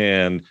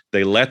 And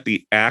they let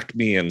the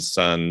Acme and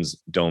Sons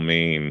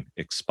domain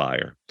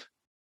expire.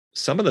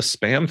 Some of the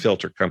spam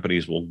filter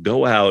companies will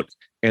go out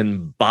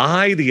and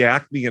buy the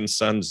Acme and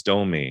Sons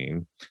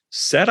domain,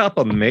 set up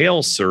a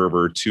mail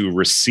server to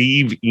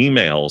receive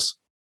emails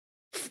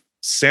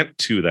sent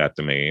to that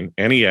domain,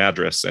 any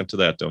address sent to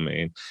that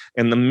domain.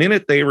 And the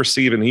minute they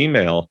receive an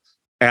email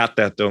at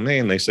that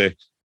domain, they say,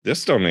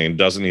 this domain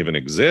doesn't even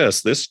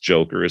exist. This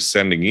joker is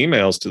sending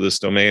emails to this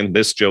domain.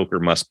 This joker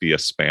must be a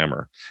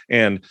spammer.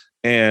 And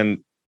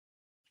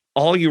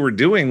all you were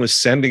doing was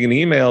sending an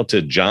email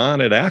to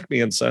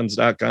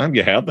john@acmeandsons.com.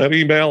 You have that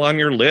email on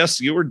your list.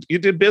 You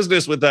did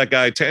business with that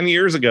guy 10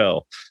 years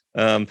ago.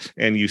 And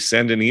you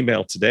send an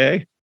email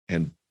today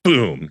and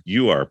boom,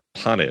 you are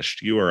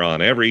punished. You are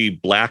on every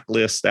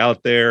blacklist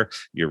out there.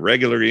 Your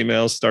regular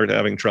emails start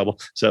having trouble.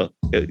 So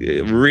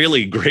a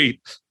really great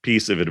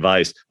piece of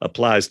advice,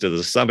 applies to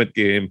the summit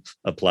game,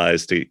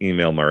 applies to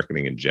email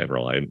marketing in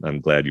general. I'm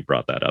glad you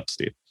brought that up,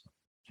 Steve.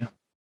 Yeah,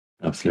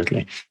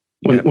 absolutely.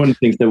 One of the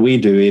things that we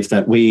do is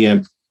that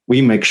we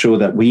make sure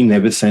that we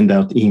never send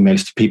out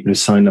emails to people who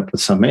sign up for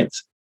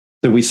summits.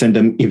 So we send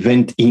them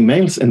event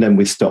emails and then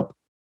we stop.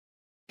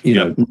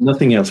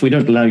 Nothing else. We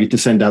don't allow you to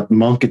send out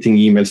marketing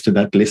emails to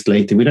that list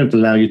later. We don't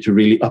allow you to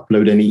really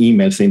upload any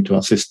emails into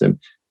our system.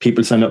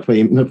 People sign up for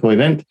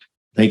event,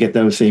 they get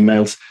those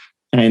emails.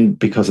 And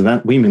because of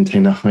that, we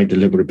maintain a high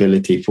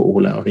deliverability for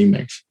all our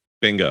emails.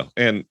 Bingo.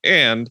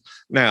 And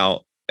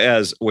now,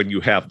 as when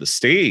you have the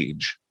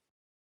stage,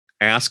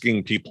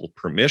 asking people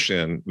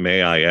permission,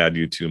 may I add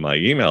you to my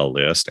email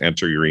list?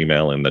 Enter your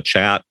email in the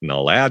chat and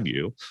I'll add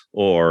you.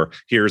 Or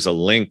here's a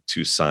link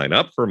to sign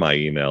up for my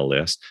email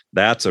list.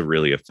 That's a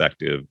really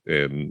effective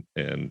and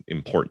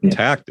important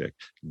tactic.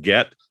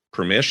 Get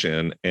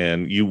permission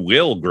and you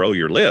will grow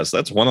your list.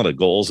 That's one of the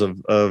goals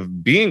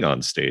of being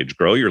on stage.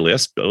 Grow your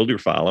list, build your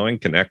following,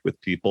 connect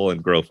with people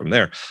and grow from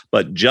there.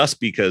 But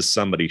just because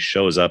somebody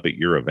shows up at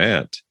your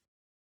event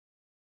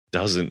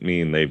doesn't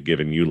mean they've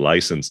given you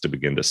license to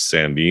begin to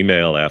send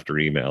email after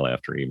email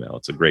after email.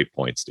 It's a great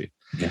point, Steve.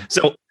 Yeah.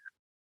 So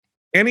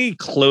any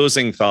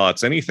closing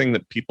thoughts, anything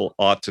that people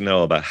ought to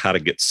know about how to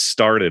get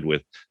started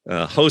with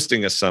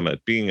hosting a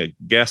summit, being a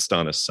guest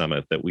on a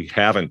summit that we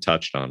haven't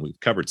touched on? We've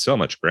covered so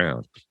much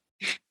ground.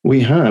 We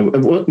have.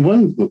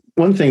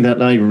 One thing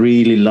that I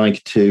really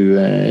like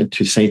to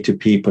say to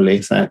people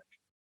is that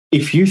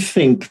if you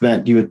think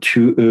that you're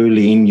too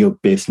early in your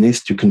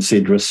business to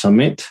consider a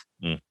summit,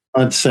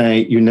 I'd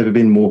say you've never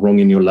been more wrong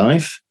in your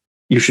life.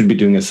 You should be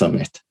doing a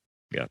summit.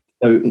 Yeah.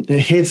 So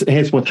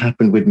here's what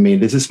happened with me.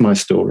 This is my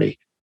story.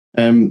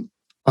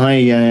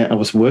 I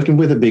was working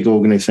with a big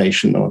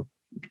organization, or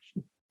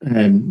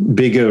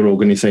bigger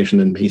organization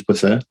than me, for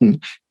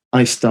certain.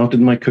 I started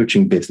my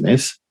coaching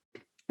business,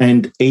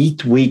 and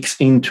 8 weeks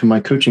into my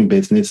coaching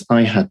business,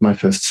 I had my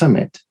first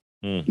summit.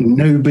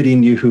 Nobody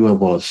knew who I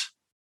was.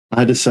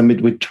 I had a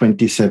summit with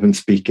 27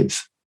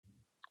 speakers.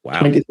 Wow.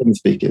 27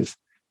 speakers.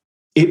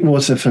 It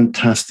was a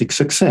fantastic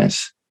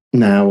success.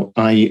 Now,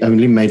 I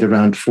only made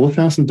around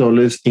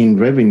 $4,000 in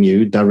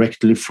revenue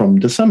directly from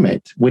the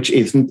summit, which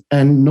isn't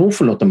an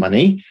awful lot of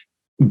money,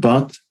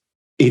 but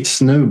it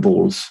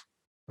snowballs.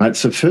 Right?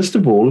 So first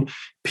of all,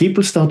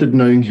 people started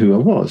knowing who I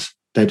was.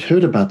 They'd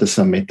heard about the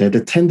summit. They'd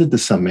attended the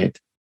summit.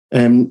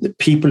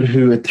 People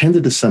who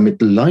attended the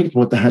summit liked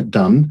what they had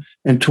done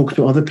and talked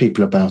to other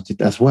people about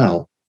it as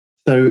well.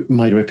 So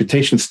my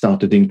reputation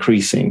started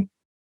increasing.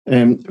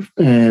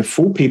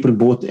 4 people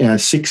bought a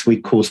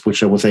 6-week course,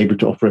 which I was able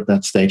to offer at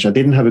that stage. I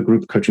didn't have a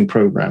group coaching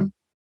program,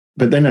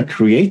 but then I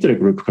created a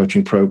group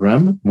coaching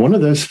program. One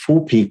of those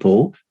 4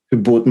 people who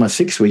bought my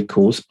 6-week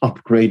course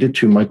upgraded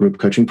to my group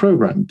coaching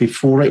program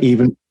before I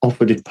even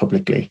offered it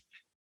publicly.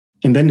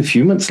 And then a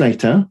few months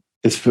later,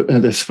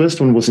 this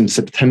first one was in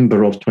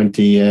September of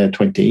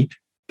 2020.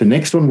 The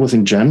next one was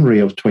in January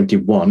of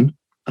 21.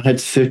 I had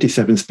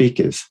 37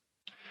 speakers.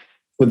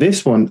 For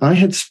this one, I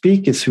had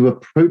speakers who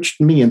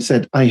approached me and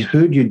said, I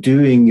heard you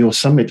doing your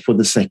summit for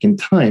the second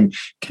time.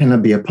 Can I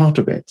be a part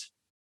of it?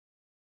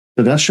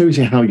 So that shows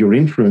you how your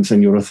influence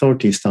and your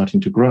authority is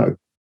starting to grow.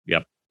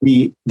 Yep.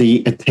 The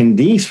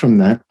attendees from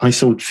that, I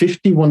sold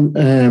 51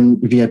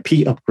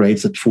 VIP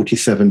upgrades at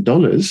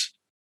 $47.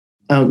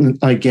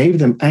 I gave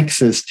them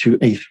access to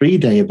a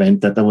 3-day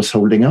event that I was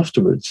holding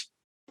afterwards.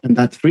 And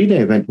that 3-day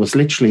event was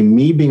literally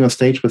me being on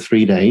stage for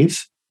 3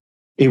 days.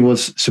 It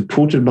was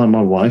supported by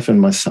my wife and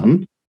my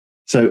son.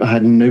 So I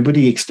had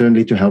nobody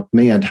externally to help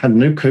me. I'd had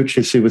no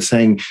coaches who were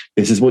saying,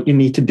 this is what you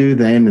need to do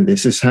then, and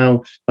this is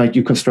how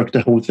you construct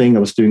the whole thing. I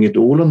was doing it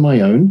all on my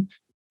own.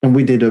 And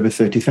we did over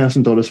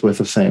 $30,000 worth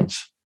of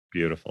sales.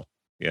 Beautiful.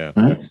 Yeah.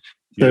 Right?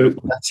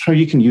 Beautiful. So that's how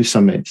you can use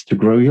summits to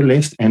grow your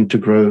list and to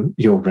grow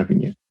your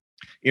revenue.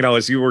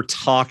 As you were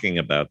talking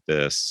about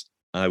this,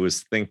 I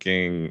was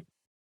thinking,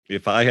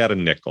 if I had a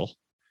nickel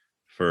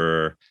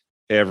for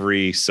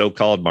every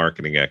so-called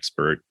marketing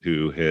expert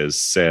who has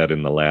said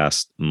in the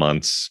last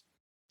month's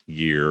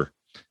year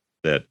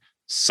that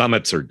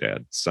summits are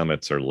dead,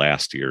 summits are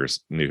last year's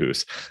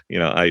news.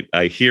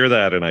 I hear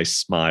that and I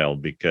smile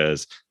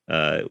because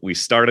we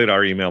started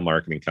our email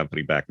marketing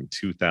company back in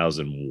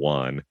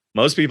 2001.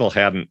 Most people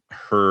hadn't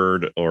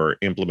heard or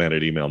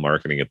implemented email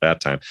marketing at that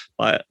time.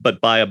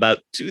 But by about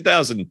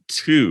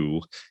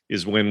 2002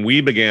 is when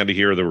we began to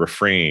hear the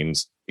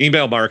refrains,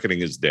 email marketing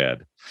is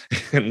dead.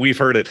 And we've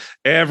heard it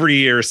every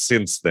year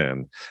since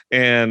then.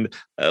 And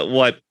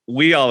what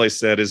we always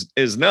said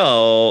is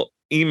no,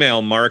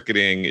 email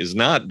marketing is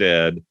not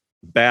dead.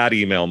 Bad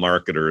email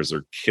marketers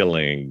are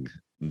killing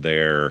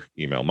their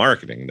email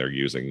marketing. They're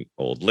using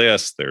old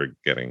lists, they're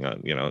getting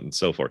on, and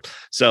so forth.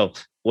 So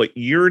what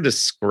you're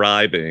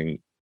describing,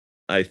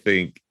 I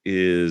think,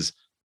 is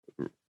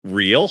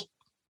real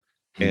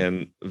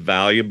and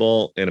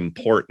valuable and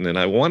important. And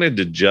I wanted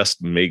to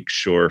just make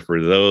sure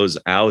for those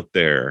out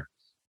there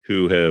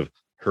who have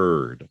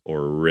heard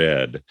or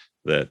read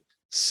that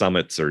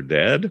summits are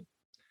dead,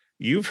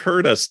 you've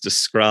heard us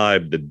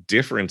describe the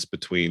difference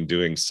between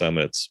doing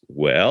summits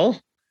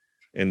well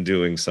and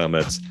doing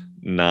summits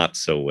not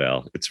so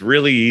well. It's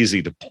really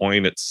easy to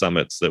point at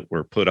summits that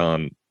were put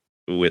on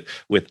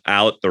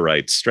without the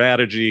right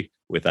strategy,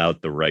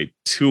 without the right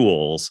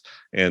tools,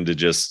 and to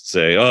just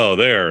say, oh,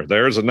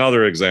 there's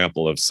another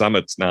example of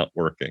summits not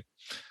working.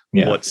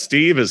 Yeah. What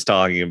Steve is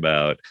talking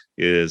about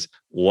is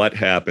what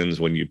happens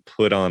when you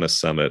put on a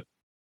summit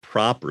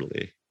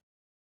properly,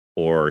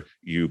 or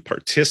you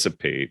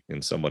participate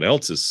in someone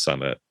else's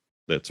summit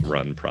that's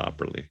run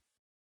properly,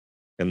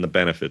 and the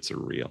benefits are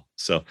real.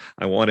 So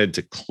I wanted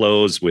to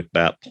close with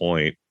that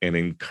point and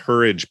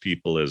encourage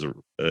people as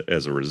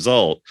a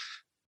result,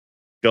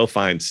 go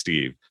find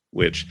Steve,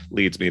 which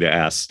leads me to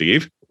ask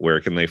Steve, where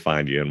can they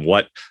find you, and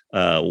what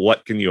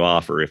can you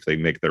offer if they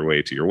make their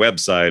way to your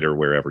website or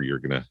wherever you're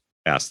going to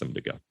ask them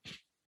to go?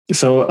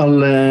 So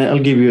I'll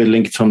give you a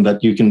link, Tom,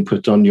 that you can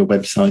put on your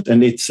website,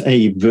 and it's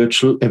a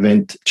virtual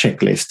event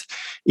checklist.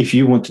 If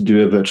you want to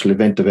do a virtual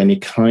event of any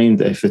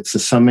kind, if it's a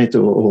summit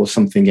or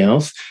something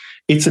else,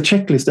 it's a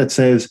checklist that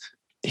says,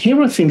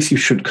 here are things you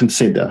should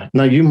consider.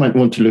 Now, you might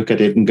want to look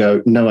at it and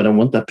go, no, I don't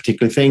want that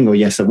particular thing, or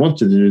yes, I want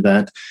to do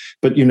that.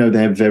 But,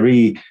 they're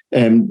very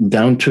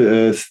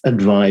down-to-earth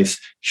advice.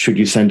 Should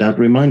you send out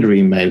reminder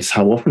emails?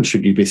 How often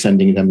should you be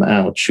sending them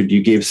out? Should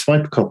you give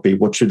swipe copy?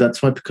 What should that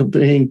swipe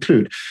copy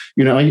include?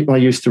 I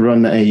used to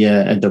run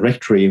a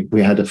directory.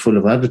 We had it full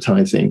of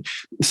advertising.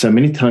 So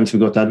many times we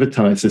got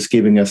advertisers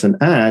giving us an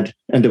ad,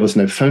 and there was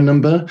no phone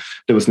number,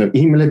 there was no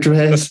email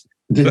address.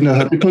 Didn't know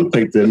how to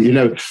contact them,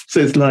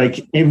 So it's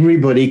like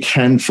everybody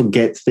can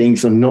forget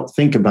things or not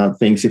think about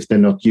things if they're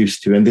not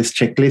used to. And this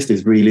checklist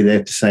is really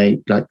there to say,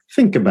 like,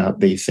 think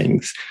about these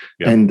things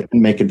and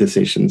make a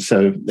decision.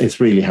 So it's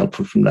really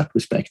helpful from that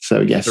respect.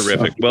 So yes.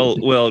 Terrific. Well,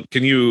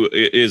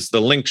 is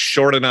the link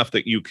short enough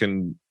that you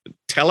can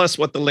tell us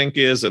what the link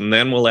is and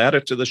then we'll add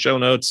it to the show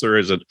notes? Or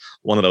is it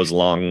one of those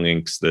long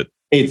links that?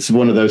 It's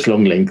one of those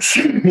long links.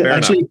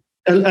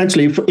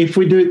 Actually, if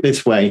we do it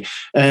this way,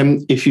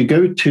 if you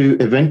go to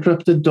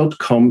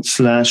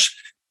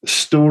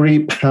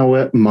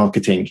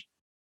eventraptor.com/storypowermarketing,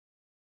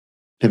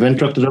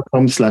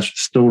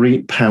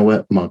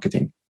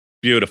 eventraptor.com/storypowermarketing.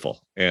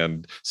 Beautiful.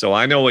 And so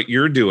I know what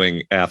you're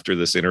doing after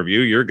this interview.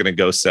 You're going to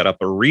go set up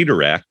a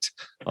redirect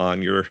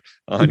on your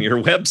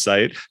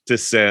website to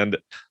send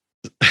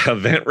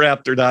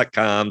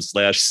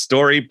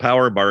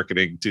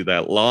eventraptor.com/storypowermarketing to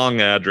that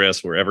long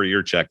address wherever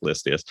your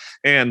checklist is.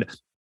 And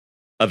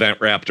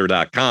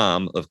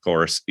eventraptor.com, of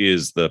course,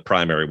 is the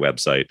primary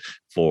website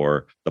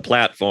for the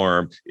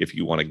platform. If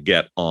you want to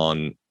get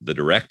on the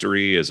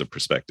directory as a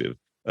prospective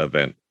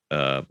event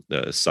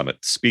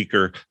summit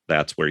speaker,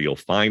 that's where you'll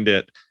find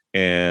it.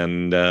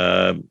 And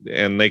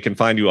they can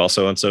find you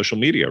also on social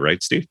media,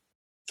 right, Steve?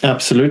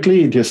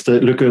 Absolutely. Just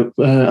look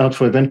out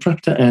for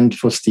Eventraptor and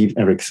for Steve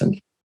Erickson.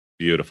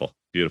 Beautiful.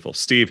 Beautiful.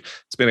 Steve,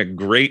 it's been a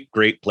great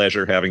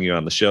pleasure having you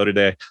on the show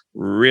today.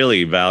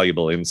 Really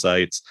valuable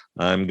insights.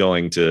 I'm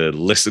going to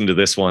listen to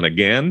this one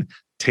again,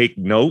 take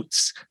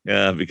notes,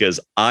 because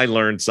I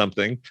learned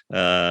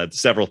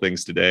several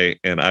things today,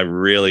 and I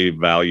really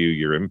value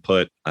your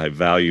input. I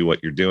value what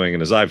you're doing.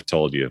 And as I've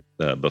told you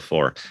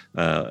before,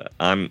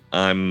 I'm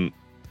going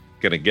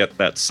to get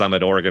that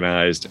summit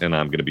organized, and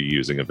I'm going to be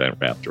using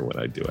Eventraptor when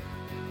I do it.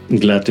 I'm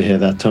glad to hear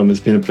that, Tom. It's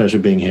been a pleasure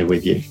being here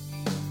with you.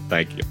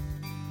 Thank you.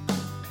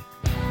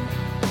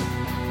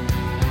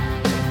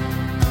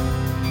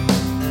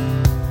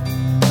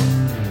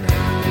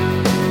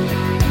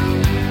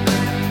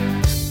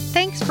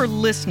 For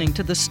listening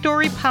to the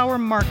Story Power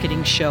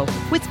Marketing Show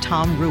with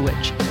Tom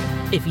Ruwitch.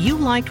 If you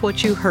liked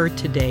what you heard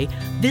today,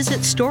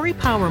 visit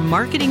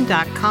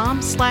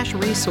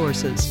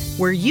storypowermarketing.com/resources,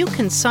 where you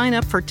can sign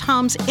up for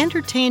Tom's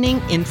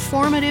entertaining,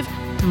 informative,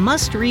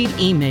 must-read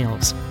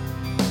emails.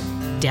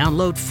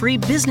 Download free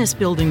business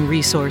building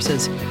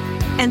resources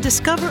and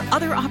discover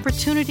other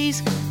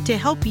opportunities to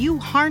help you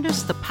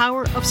harness the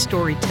power of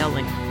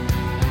storytelling.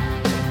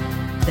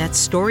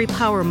 That's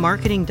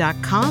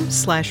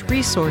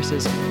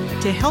storypowermarketing.com/resources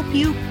to help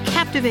you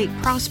captivate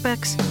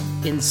prospects,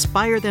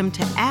 inspire them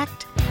to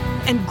act,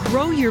 and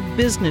grow your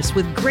business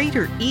with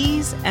greater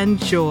ease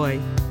and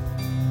joy.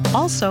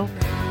 Also,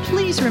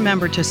 please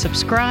remember to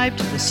subscribe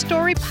to the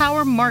Story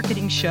Power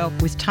Marketing Show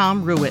with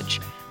Tom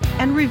Ruwitch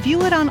and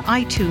review it on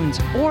iTunes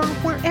or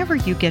wherever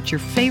you get your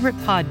favorite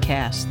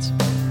podcasts.